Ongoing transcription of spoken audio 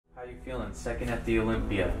How you feeling? Second at the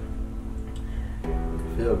Olympia.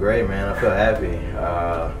 Feel great, man. I feel happy.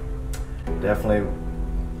 Definitely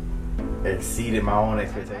exceeded my own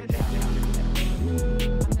expectations.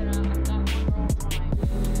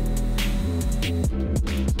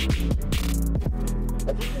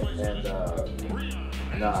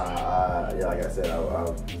 And yeah, like I said,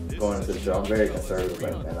 I'm going into the show. I'm very conservative,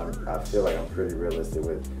 and I feel like I'm pretty realistic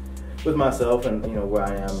with myself and where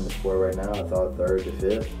I am in the sport right now. I thought third to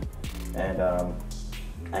fifth, and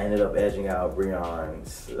I ended up edging out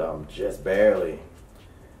Breon's just barely.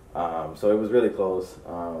 So it was really close,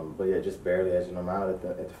 but yeah, just barely edging them out at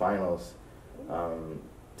the finals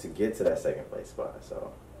to get to that second place spot.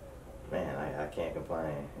 So, man, I can't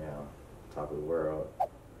complain. Top of the world.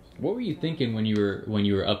 What were you thinking when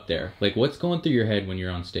you were up there? Like, what's going through your head when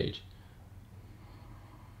you're on stage?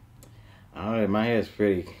 My head's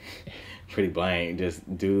pretty blank.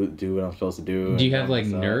 Just do what I'm supposed to do. Do you have like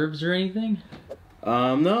nerves or anything?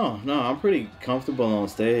 No, I'm pretty comfortable on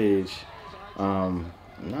stage. I'm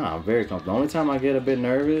very comfortable. The only time I get a bit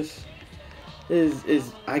nervous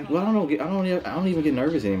is I don't even get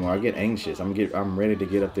nervous anymore. I get anxious. I'm ready to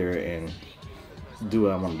get up there and do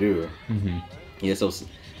what I want to do. Mm-hmm. Yeah,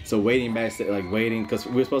 so waiting backstage, like waiting, because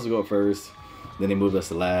we were supposed to go up first, then they moved us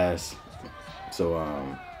to last. So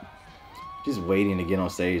just waiting to get on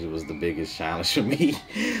stage was the biggest challenge for me.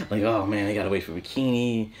 Like, oh man, I gotta wait for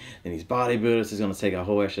bikini, and these bodybuilders is gonna take a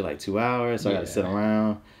whole extra like 2 hours, so I gotta sit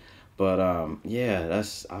around. But yeah,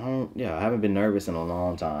 I haven't been nervous in a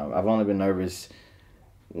long time. I've only been nervous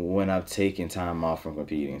when I've taken time off from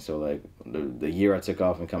competing. So like the year I took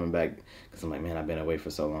off and coming back, because I'm like, man, I've been away for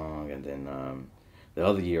so long. And then the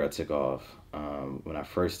other year I took off when I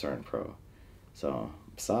first turned pro. So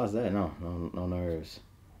besides that, no nerves.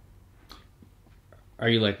 Are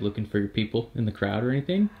you like looking for your people in the crowd or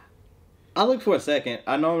anything? I look for a second.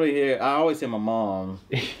 I always hear my mom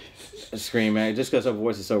scream at, just because her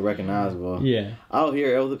voice is so recognizable. Yeah. I'll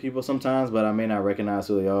hear other people sometimes, but I may not recognize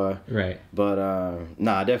who they are. Right. But I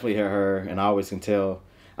definitely hear her, and I always can tell.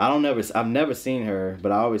 I've never seen her,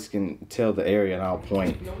 but I always can tell the area, and I'll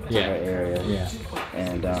point to her area. Yeah.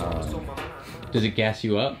 And does it gas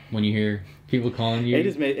you up when you hear people calling you?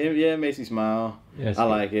 It makes me smile. Yes, I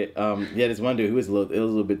like it. Yeah, this one dude who was it was a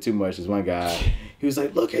little bit too much. This one guy, he was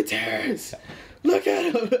like, "Look at Terrence, look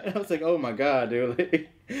at him." And I was like, "Oh my god, dude!" Like,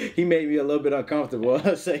 he made me a little bit uncomfortable. I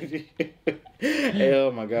was like, hey,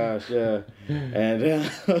 "Oh my gosh, yeah."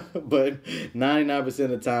 And but 99% of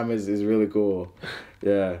the time is really cool.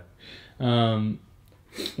 Yeah. What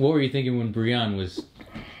were you thinking when Breon was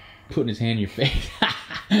putting his hand in your face?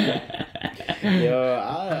 Yo,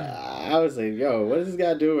 I was like, yo, what is this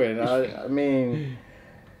guy doing? I mean,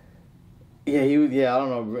 yeah, I don't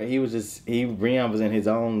know. Breon was in his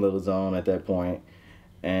own little zone at that point,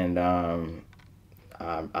 and I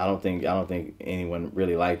don't think anyone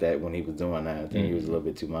really liked that when he was doing that. I think he was a little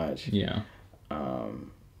bit too much. Yeah.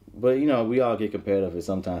 But we all get competitive, and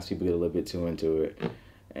sometimes people get a little bit too into it.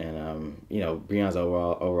 And Breon's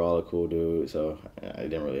overall a cool dude, so it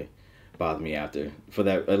didn't really bother me after. For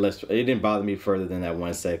that, it didn't bother me further than that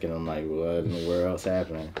 1 second. I'm like, what in the world's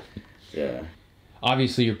happening? Yeah.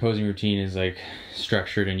 Obviously, your posing routine is like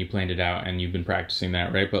structured, and you planned it out, and you've been practicing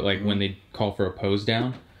that, right? But like when they call for a pose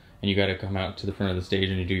down, and you got to come out to the front of the stage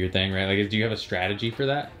and you do your thing, right? Like, do you have a strategy for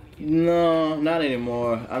that? No, not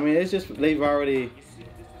anymore. I mean, it's just they've already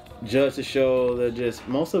judged the show.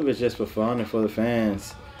 Most of it's just for fun and for the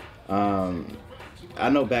fans. I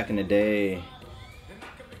know back in the day,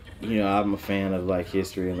 I'm a fan of like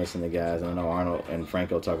history and listening to guys, and I know Arnold and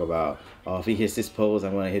Franco talk about, oh, if he hits this pose,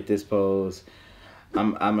 I'm going to hit this pose.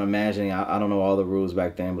 I'm imagining, I don't know all the rules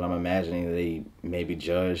back then, but I'm imagining they maybe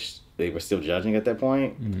they were still judging at that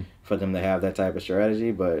point for them to have that type of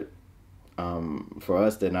strategy. But for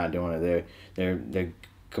us, they're not doing it. They're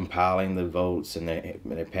compiling the votes, and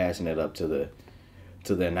they're passing it up to the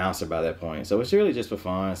announcer by that point. So it's really just for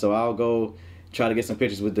fun. So I'll go try to get some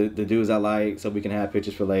pictures with the dudes I like, so we can have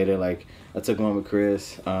pictures for later. Like I took one with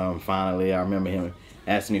Chris. Finally, I remember him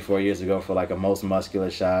asking me 4 years ago for like a most muscular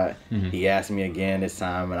shot. He asked me again this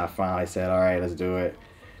time, and I finally said, all right, let's do it.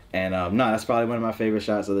 And that's probably one of my favorite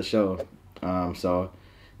shots of the show.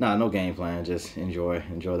 No game plan, just enjoy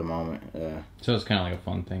the moment. Yeah. So it's kind of like a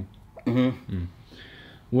fun thing.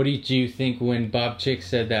 What did you think when Bob Chick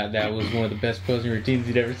said that was one of the best posing routines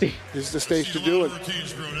you'd ever seen? This is the stage to do it.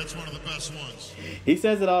 That's one of the best ones. He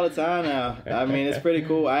says it all the time now. I mean, it's pretty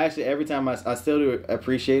cool. I actually, every time I still do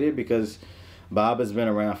appreciate it, because Bob has been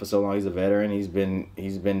around for so long. He's a veteran. He's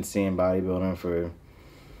been seeing bodybuilding for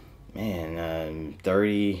man,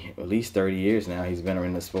 30, at least 30 years now. He's been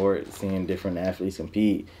in the sport, seeing different athletes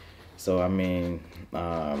compete. So I mean,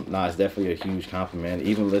 it's definitely a huge compliment.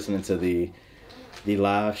 Even listening to the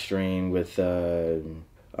live stream with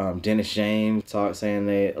Dennis James saying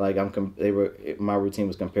my routine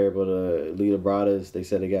was comparable to Lita Brada's. They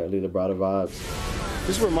said they got Lita Brada vibes.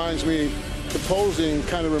 This reminds me, the posing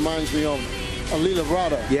kind of reminds me of Lita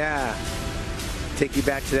Brada. Yeah. Take you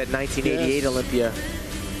back to that 1988 Yes. Olympia.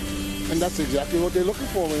 And that's exactly what they're looking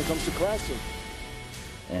for when it comes to classic.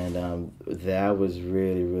 And that was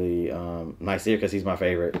really, really nice to hear because he's my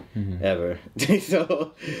favorite ever.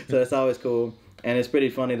 so that's always cool. And it's pretty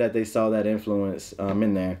funny that they saw that influence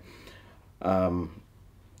in there. It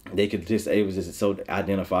was just so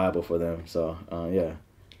identifiable for them. So, yeah.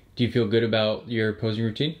 Do you feel good about your posing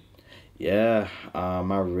routine? Yeah, I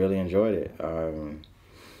really enjoyed it.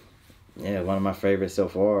 Yeah, one of my favorites so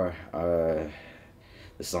far.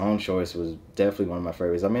 The song choice was definitely one of my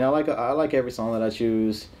favorites. I mean, I like every song that I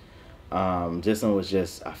choose. This one was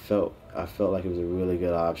just I felt like it was a really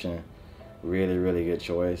good option, really, really good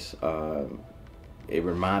choice. It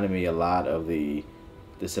reminded me a lot of the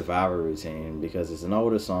Survivor routine because it's an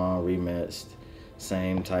older song remixed,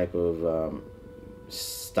 same type of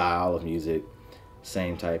style of music,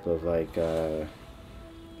 same type of a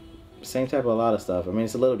lot of stuff. I mean,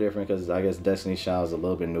 it's a little different because I guess Destiny Child is a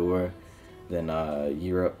little bit newer than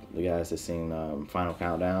Europe, the guys that sing Final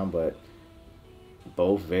Countdown, but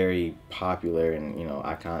both very popular and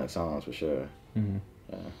iconic songs for sure. Mm-hmm.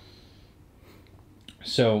 Yeah.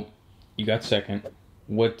 So, you got second.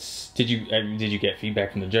 Did you get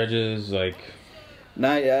feedback from the judges? Like,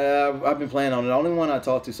 I've been playing on it. The only one I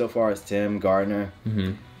talked to so far is Tim Gardner.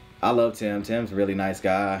 mm-hmm. I love Tim. Tim's a really nice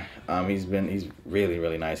guy. He's really,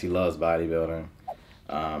 really nice. He loves bodybuilding.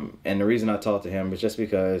 And the reason I talked to him is just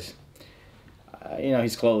because,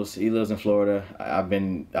 he's close. He lives in Florida. I've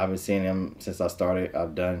been seeing him since I started.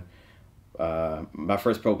 I've done my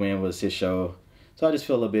first pro win was his show, so I just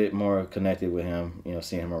feel a bit more connected with him.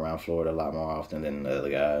 Seeing him around Florida a lot more often than the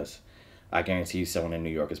other guys. I guarantee you, someone in New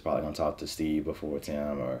York is probably gonna talk to Steve before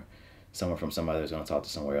Tim, or someone from some other is gonna talk to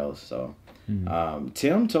somewhere else. So.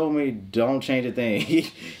 Tim told me don't change a thing.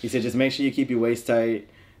 He said just make sure you keep your waist tight.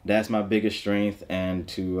 That's my biggest strength. And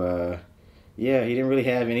he didn't really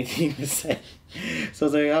have anything to say. So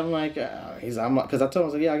I'm like, because I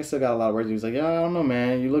told him, I still got a lot of work to do. He's like, yeah, I don't know,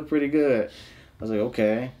 man. You look pretty good. I was like,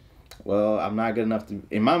 okay. Well, I'm not good enough to.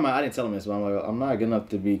 In my mind, I didn't tell him this, but I'm like, I'm not good enough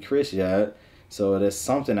to be Chris yet. So there's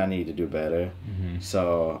something I need to do better. Mm-hmm.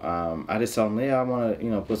 So I just told him, I want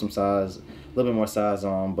to, put some size, a little bit more size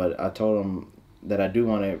on. But I told him that I do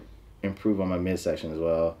want to improve on my midsection as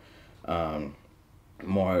well.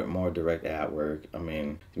 More direct ab work. I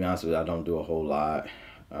mean, to be honest with you, I don't do a whole lot.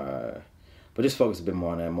 But just focus a bit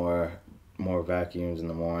more on that. More vacuums in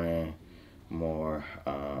the morning. More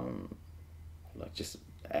just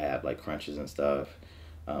ab crunches and stuff.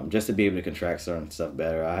 Just to be able to contract certain stuff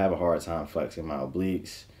better. I have a hard time flexing my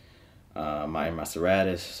obliques, my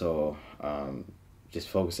serratus, so just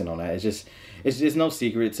focusing on that. It's just no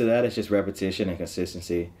secret to that. It's just repetition and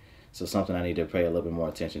consistency. So something I need to pay a little bit more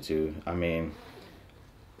attention to. I mean,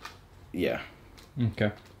 yeah.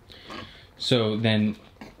 Okay. So then,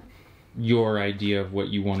 your idea of what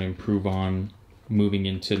you want to improve on moving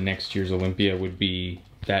into next year's Olympia would be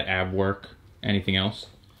that ab work. Anything else?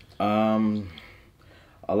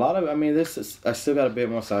 A lot of, I still got a bit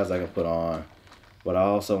more size I can put on, but I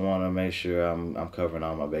also want to make sure I'm covering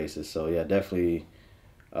all my bases. So yeah, definitely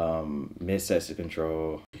midsection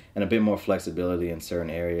control and a bit more flexibility in certain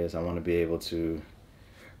areas. I want to be able to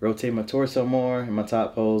rotate my torso more in my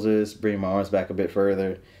top poses, bring my arms back a bit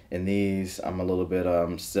further. In these, I'm a little bit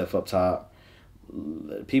stiff up top.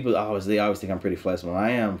 People always think I'm pretty flexible.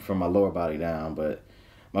 I am from my lower body down, but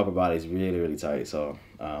my upper body is really, really tight. So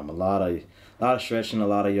a lot of stretching, a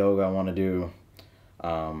lot of yoga I want to do.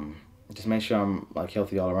 Just make sure I'm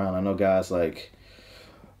healthy all around. I know guys like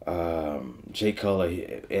Jay Cutler,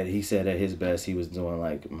 he said at his best he was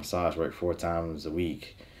doing massage work 4 times a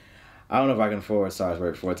week. I don't know if I can afford massage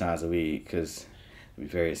work 4 times a week because it'd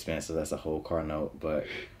be very expensive. That's a whole car note. But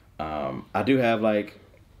I do have one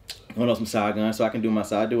of those massage guns, so I can do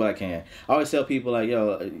massage. I do what I can. I always tell people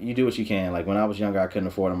yo, you do what you can. When I was younger, I couldn't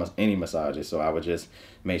afford any massages, so I would just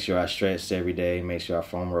make sure I stretched every day, make sure I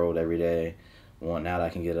foam rolled every day. Now that I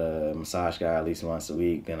can get a massage guy at least once a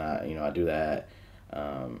week, then I do that.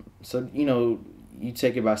 So you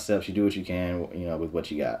take it by steps. You do what you can, with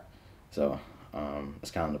what you got. So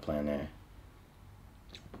that's kind of the plan there.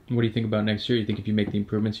 What do you think about next year? You think if you make the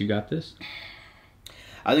improvements, you got this?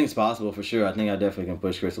 I think it's possible for sure. I think I definitely can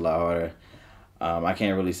push Chris a lot harder. I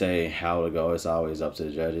can't really say how to go. It's always up to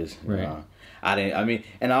the judges. Right.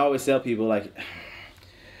 And I always tell people, like,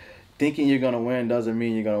 thinking you're gonna win doesn't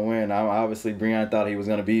mean you're gonna win. Obviously Breon thought he was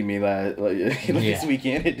gonna beat me this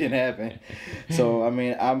weekend. It didn't happen. So I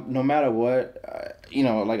mean, no matter what,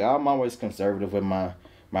 I'm always conservative with my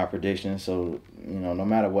predictions. So no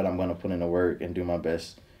matter what, I'm gonna put in the work and do my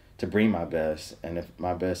best to bring my best. And if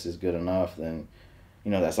my best is good enough, then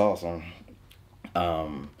that's awesome.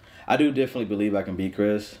 I do definitely believe I can beat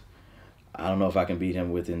Chris. I don't know if I can beat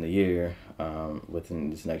him within the year, within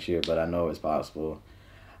this next year, but I know it's possible.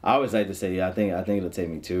 I always like to say, I think it'll take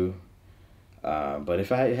me 2. But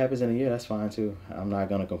if it happens in a year, that's fine too. I'm not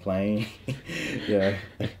gonna complain. Yeah.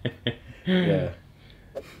 Yeah.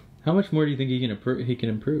 How much more do you think he can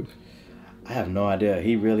improve? I have no idea.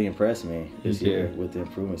 He really impressed me this year with the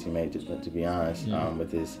improvements he made. To be honest,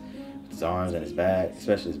 with his arms and his back,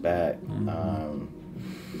 especially his back.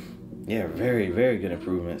 Yeah, very, very good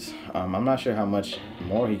improvements. I'm not sure how much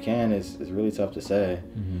more he can. It's really tough to say.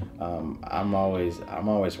 I'm always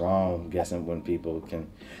wrong guessing when people can.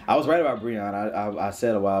 I was right about Breon. I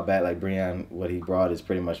said a while back, like, Breon, what he brought is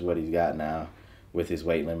pretty much what he's got now with his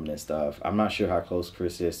weight limit and stuff. I'm not sure how close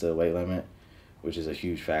Chris is to the weight limit, which is a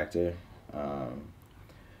huge factor.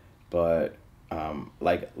 But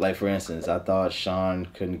like for instance, I thought Sean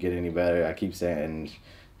couldn't get any better. I keep saying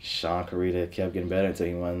Sean Carita kept getting better until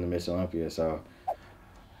he won the Miss Olympia. So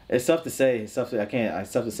it's tough to say. It's tough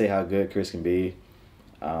to say how good Chris can be.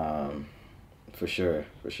 For sure.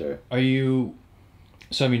 Are you?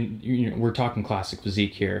 So I mean, we're talking classic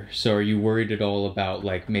physique here. So are you worried at all about,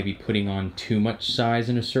 like, maybe putting on too much size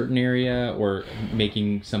in a certain area or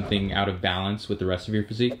making something out of balance with the rest of your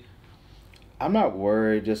physique? I'm not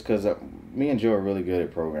worried, just because me and Joe are really good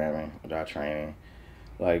at programming with our training.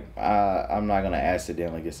 Like, I'm not gonna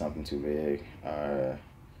accidentally get something too big.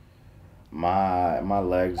 My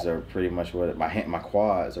legs are pretty much what my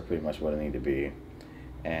quads are pretty much what they need to be,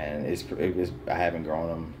 and I haven't grown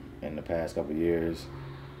them in the past couple of years.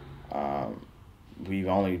 We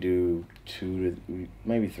only do 2 to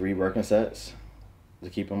maybe 3 working sets to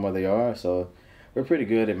keep them where they are. So we're pretty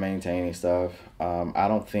good at maintaining stuff. I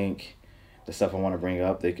don't think the stuff I want to bring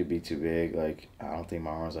up, they could be too big. Like, I don't think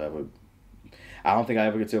I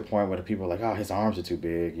ever get to a point where the people are like, oh, his arms are too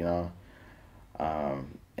big,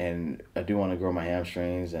 and I do want to grow my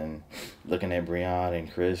hamstrings, and looking at Breon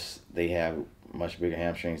and Chris, they have much bigger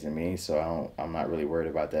hamstrings than me, so I'm not really worried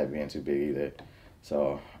about that being too big either.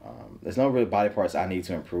 So there's no real body parts I need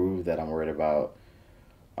to improve that I'm worried about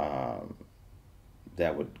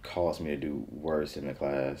that would cause me to do worse in the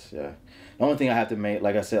class. Yeah. The only thing I have to make,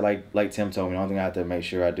 like I said, like Tim told me, the only thing I have to make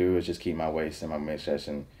sure I do is just keep my waist and my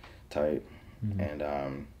midsection tight. And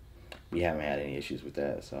we haven't had any issues with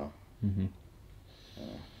that, so.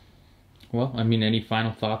 Well, I mean, any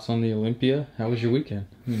final thoughts on the Olympia? How was your weekend?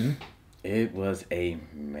 It was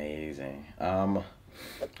amazing.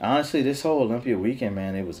 Honestly, this whole Olympia weekend,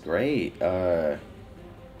 man, it was great.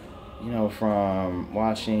 From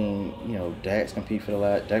watching, Dexter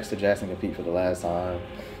Jackson compete for the last time.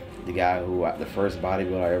 The guy the first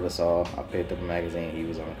bodybuilder I ever saw, I picked up a magazine, he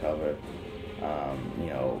was on the cover. I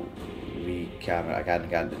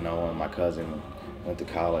got to know him. My cousin went to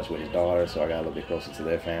college with his daughter, so I got a little bit closer to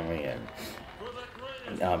their family,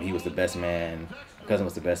 and he was the best man. My cousin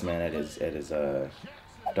was the best man at his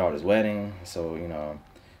daughter's wedding. So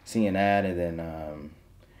seeing that, and then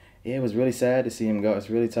it was really sad to see him go.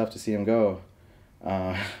 It's really tough to see him go.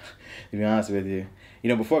 To be honest with you,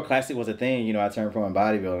 before classic was a thing, I turned pro in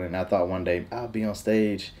bodybuilding, and I thought one day I'll be on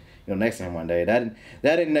stage, next to him one day. That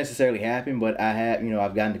didn't necessarily happen, but I had,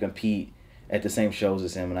 I've gotten to compete at the same shows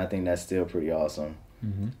as him, and I think that's still pretty awesome.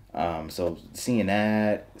 So seeing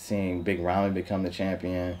Big Ramy become the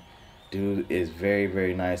champion, dude is very,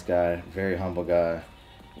 very nice guy, very humble guy,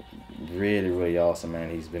 really, really awesome, man.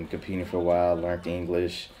 He's been competing for a while, learned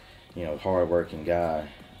English, hard-working guy.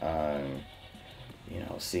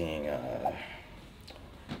 Seeing,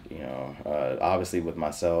 obviously with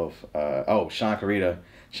myself, Sean Carita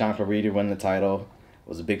won the title.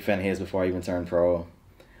 Was a big fan of his before I even turned pro.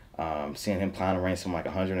 Seeing him climb the ranks from like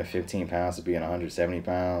 115 pounds to being 170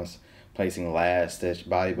 pounds, placing last at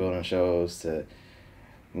bodybuilding shows, to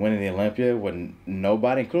winning the Olympia when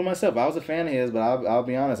nobody, including myself, I was a fan of his, but I'll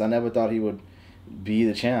be honest, I never thought he would be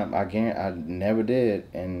the champ. I never did.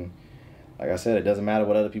 And like I said, it doesn't matter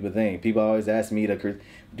what other people think. People always ask me, do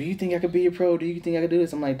you think I could be a pro? Do you think I could do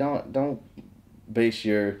this? I'm like, don't base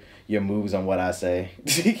your moves on what I say.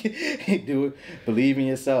 Do it. Believe in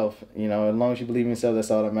yourself. As long as you believe in yourself, that's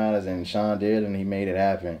all that matters. And Sean did, and he made it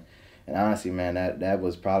happen. And honestly, man, that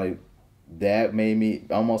was probably that made me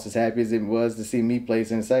almost as happy as it was to see me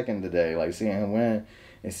place in second today, like seeing him win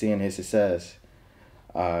and seeing his success.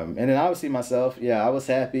 And then obviously myself, I was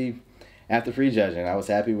happy after prejudging. I was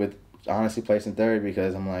happy with honestly placing third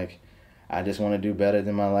because I'm like, I just want to do better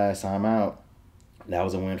than my last time out. That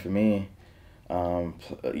was a win for me.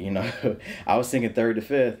 You know, I was thinking third to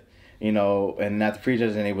fifth, you know, and after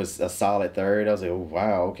prejudging it was a solid third. I was like, oh,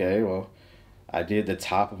 wow, okay, well, I did the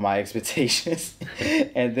top of my expectations.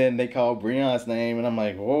 And then they called Breon's name, and I'm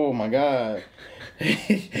like, oh my God,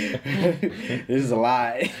 this is a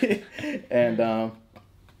lot. And,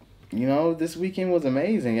 you know, this weekend was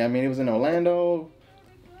amazing. I mean, it was in Orlando.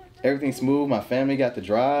 Everything smooth. My family got to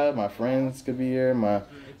drive. My friends could be here. My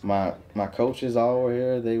coaches all were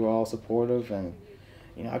here. They were all supportive, and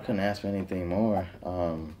you know I couldn't ask for anything more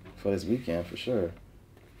for this weekend for sure.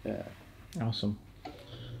 Yeah. Awesome.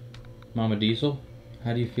 Mama Diesel,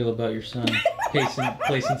 how do you feel about your son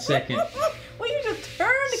placing second? Well, you just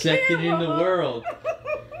turned the second camera in the world.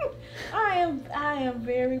 I am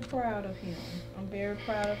very proud of him. I'm very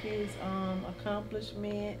proud of his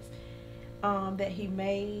accomplishments that he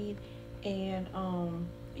made, and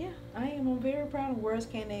yeah, I am. I'm very proud of words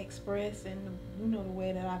can't express, and you know the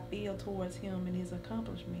way that I feel towards him and his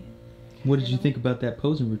accomplishment. What did you think about that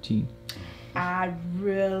posing routine? I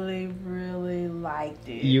really, really liked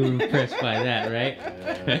it. You were impressed by that,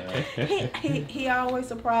 right? He always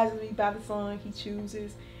surprises me by the song he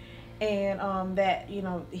chooses, and that, you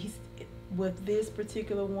know, he's with this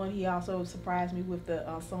particular one. He also surprised me with the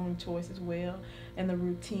song choice as well, and the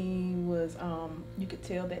routine was you could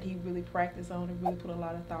tell that he really practiced on it, really put a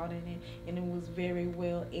lot of thought in it, and it was very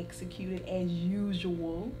well executed as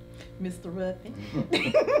usual, Mr. Ruffin.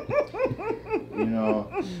 You know,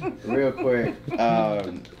 real quick,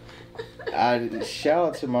 I shout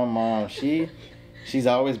out to my mom. She's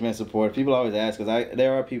always been supportive. People always ask, because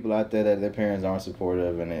there are people out there that their parents aren't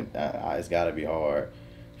supportive, and it's got to be hard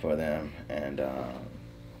for them. And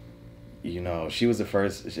you know, she was the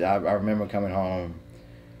first. I remember coming home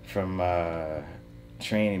from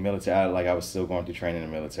training military. I was still going through training in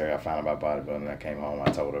the military. I found out about bodybuilding. I came home.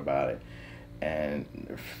 I told her about it,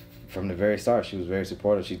 and from the very start, she was very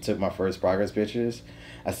supportive. She took my first progress pictures.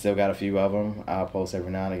 I still got a few of them. I'll post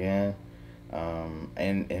every now and again.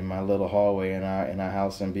 And in my little hallway in our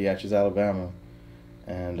house in Beatrice, Alabama.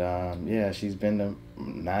 And yeah, she's been to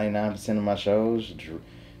 99% of my shows.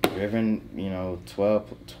 Driven, you know,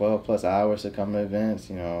 12 plus hours to come to events.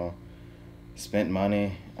 You know, spent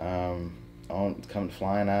money on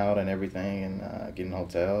flying out and everything, and getting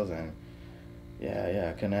hotels, and yeah,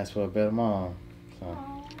 I couldn't ask for a better mom. So.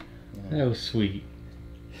 Yeah. That was sweet.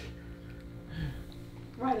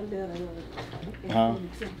 Write a letter. Huh?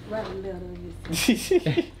 Write a letter.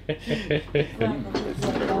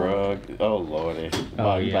 The rug. Oh Lordy.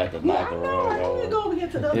 Oh, you yeah. like to knock the rug Let me over. go over here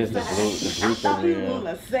to the other Here's the side. blue I thought we were reel.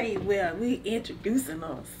 gonna say, well, we introducing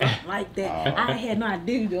or something like that. I had no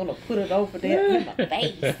idea you were gonna put it over there in my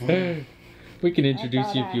face. We can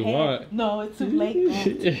introduce you if you want. No, it's too late.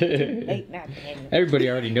 It's too late now. Everybody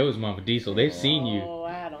already knows Mama Diesel. They've seen you. Oh,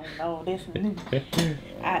 I don't know. This new.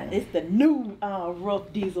 It's the new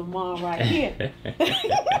Ruff Diesel mom right here.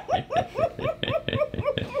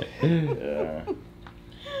 Yeah.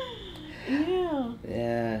 Yeah.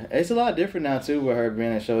 Yeah, it's a lot different now too with her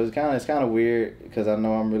being at shows. It's kind of weird because I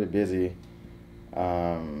know I'm really busy.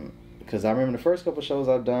 Because I remember the first couple shows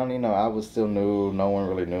I've done, you know, I was still new. No one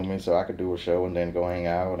really knew me, so I could do a show and then go hang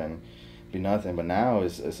out and be nothing. But now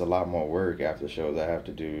it's a lot more work after shows. I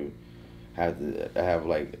have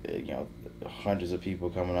like, you know, hundreds of people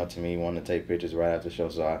coming up to me wanting to take pictures right after the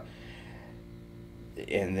show.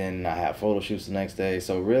 And then I have photo shoots the next day.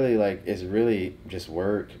 So really, like, it's really just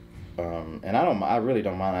work. And I really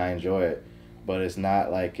don't mind. I enjoy it, but it's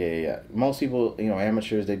not like most people, you know,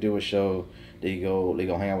 amateurs, they do a show. They go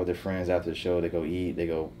hang out with their friends after the show. They go eat. They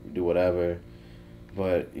go do whatever.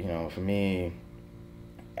 But, you know, for me,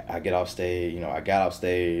 I get off stage. You know, I got off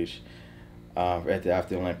stage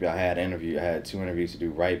after Olympia. I had 2 interviews to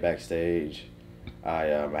do right backstage. I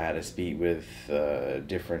had to speak with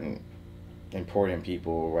different important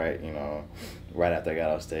people, right? You know, right after I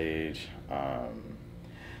got off stage.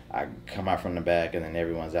 I come out from the back, and then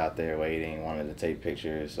everyone's out there waiting, wanting to take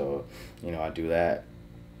pictures. So, you know, I do that.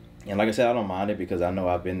 And like I said, I don't mind it because I know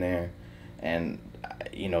I've been there, and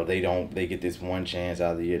you know they get this one chance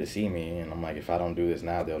out of the year to see me, and I'm like, if I don't do this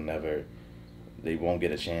now, they won't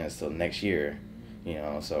get a chance till next year, you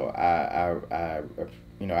know. So I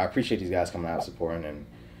you know, I appreciate these guys coming out supporting, and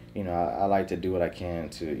you know I like to do what I can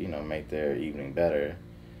to, you know, make their evening better,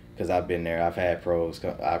 because I've been there. I've had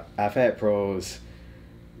pros,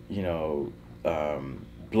 you know,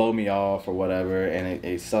 blow me off or whatever, and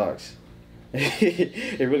it sucks.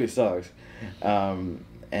 It really sucks.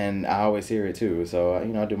 And I always hear it too. So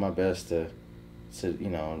I do my best to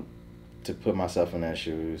put myself in their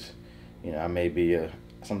shoes. I may be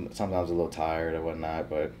sometimes a little tired or whatnot,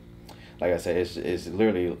 but like I said, it's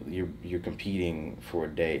literally you're competing for a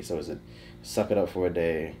day. So suck it up for a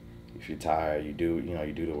day. If you're tired, you do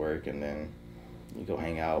the work, and then you go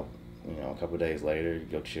hang out. A couple of days later, you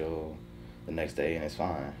go chill the next day, and it's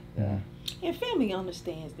fine. Yeah. And family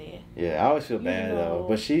understands that. Yeah, I always feel bad though,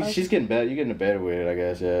 but she's getting better. You're getting better with it, I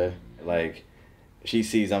guess. Yeah, like she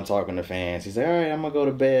sees I'm talking to fans. She's like, all right, I'm gonna go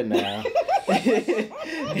to bed now.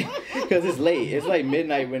 Because it's late. It's like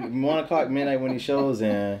midnight, 1 o'clock midnight when he shows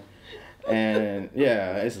in. And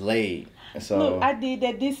yeah, it's late. So look, I did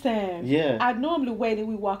that this time. Yeah. I normally wait and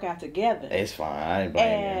we walk out together. It's fine. I didn't blame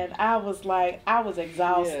you. And I was like, I was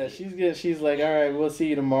exhausted. Yeah, she's good. She's like, all right, we'll see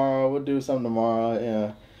you tomorrow. We'll do something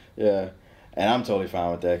tomorrow. Yeah. And I'm totally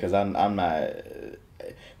fine with that because I'm not.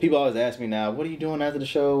 People always ask me now, what are you doing after the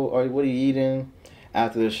show, or what are you eating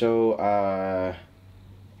after the show? I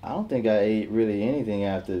don't think I ate really anything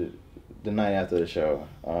after the night after the show.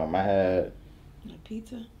 I had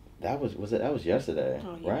pizza. That was yesterday,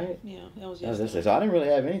 right? Yeah, that was yesterday. So I didn't really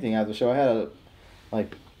have anything after the show. I had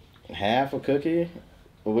like half a cookie. It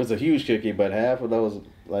was a huge cookie, but half of those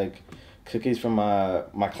like cookies from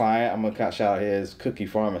my client. I'm gonna shout out his cookie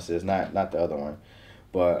pharmacist, not the other one.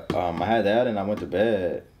 But I had that and I went to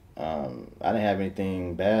bed. I didn't have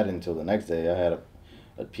anything bad until the next day. I had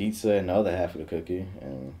a pizza and the other half of the cookie,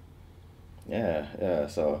 and yeah.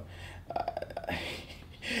 So.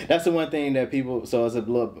 That's the one thing that people. So it's a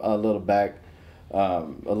little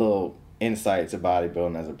insight to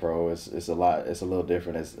bodybuilding as a pro. It's a lot. It's a little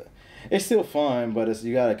different. It's still fun, but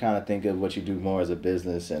you got to kind of think of what you do more as a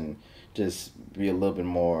business and just be a little bit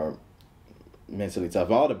more mentally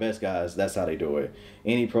tough. All the best guys, that's how they do it.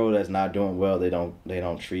 Any pro that's not doing well, they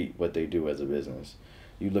don't treat what they do as a business.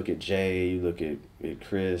 You look at Jay, you look at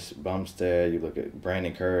Chris Bumstead, you look at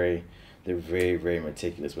Brandon Curry. They're very, very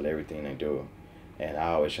meticulous with everything they do. And I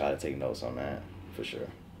always try to take notes on that, for sure.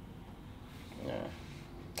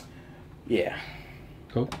 Yeah.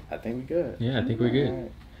 Cool. I think we good. Yeah, I think we're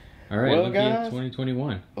good. All right, well, Olympia guys,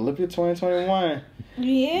 2021. Olympia 2021.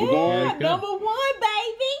 Yeah, number 1,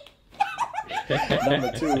 baby.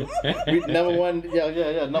 Number 2. Number 1,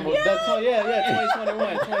 yeah. Number, that's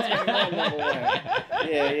 2021. 2021, number 1.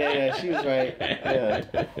 Yeah. She was right. Yeah.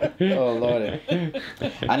 Oh, Lordy.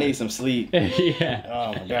 I need some sleep. Yeah.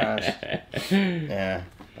 Oh, my gosh. Yeah.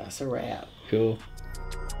 That's a wrap. Cool.